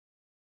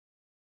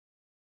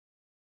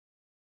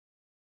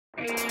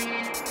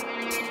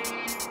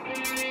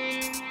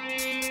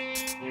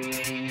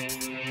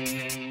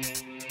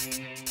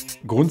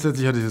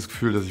Grundsätzlich hatte ich das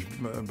Gefühl, dass ich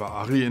bei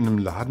ARRI in einem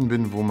Laden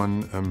bin, wo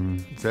man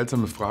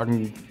seltsame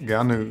Fragen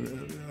gerne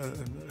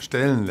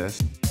stellen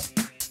lässt.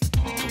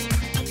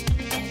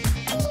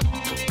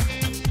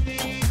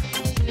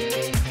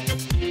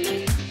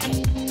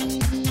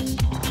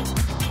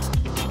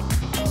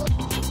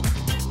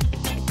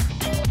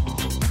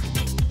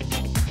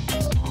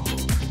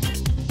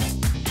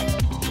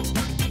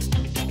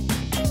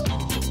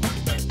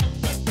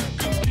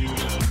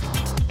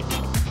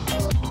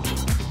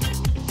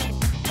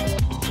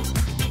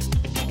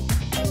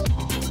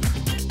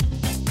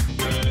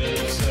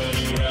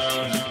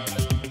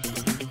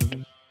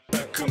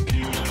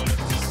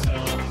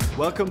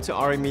 Welcome to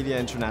ARRI Media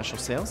International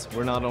Sales.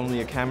 We're not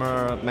only a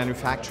camera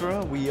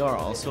manufacturer, we are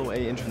also an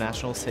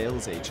international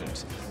sales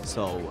agent.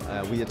 So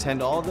we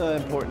attend all the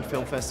important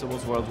film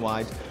festivals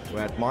worldwide.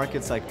 We're at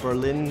markets like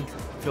Berlin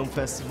Film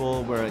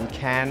Festival, we're in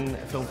Cannes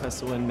Film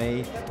Festival in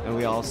May, and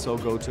we also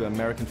go to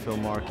American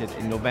Film Market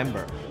in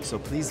November. So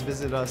please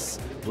visit us.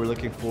 We're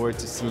looking forward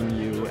to seeing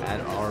you at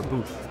our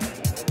booth.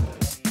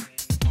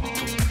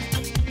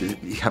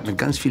 Ich habe mit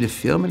ganz vielen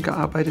Firmen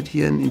gearbeitet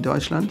hier in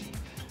Deutschland.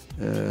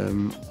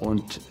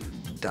 Und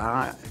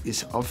da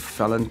ist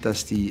auffallend,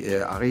 dass die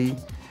ARRI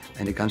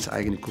eine ganz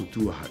eigene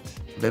Kultur hat.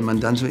 Wenn man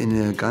dann so in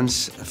eine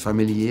ganz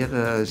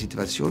familiäre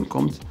Situation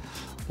kommt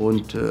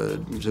und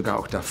sogar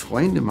auch da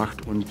Freunde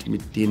macht und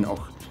mit denen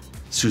auch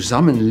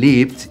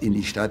zusammenlebt in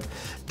die Stadt,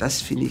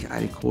 das finde ich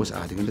eigentlich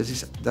großartig. Und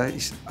da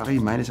ist ARRI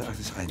meines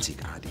Erachtens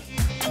einzigartig.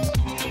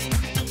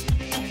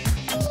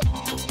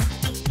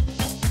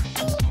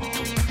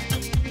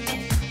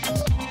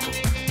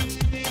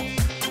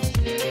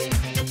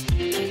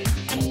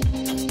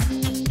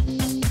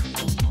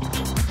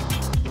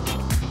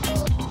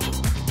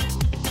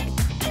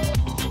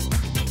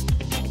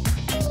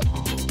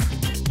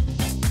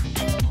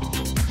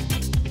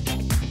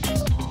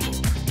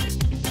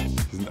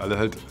 Alle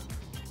halt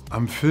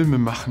am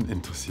Filmemachen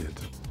interessiert.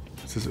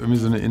 Es ist irgendwie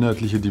so eine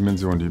inhaltliche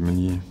Dimension,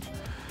 die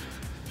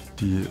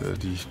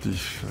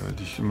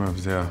ich immer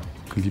sehr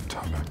geliebt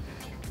habe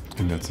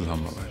in der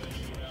Zusammenarbeit.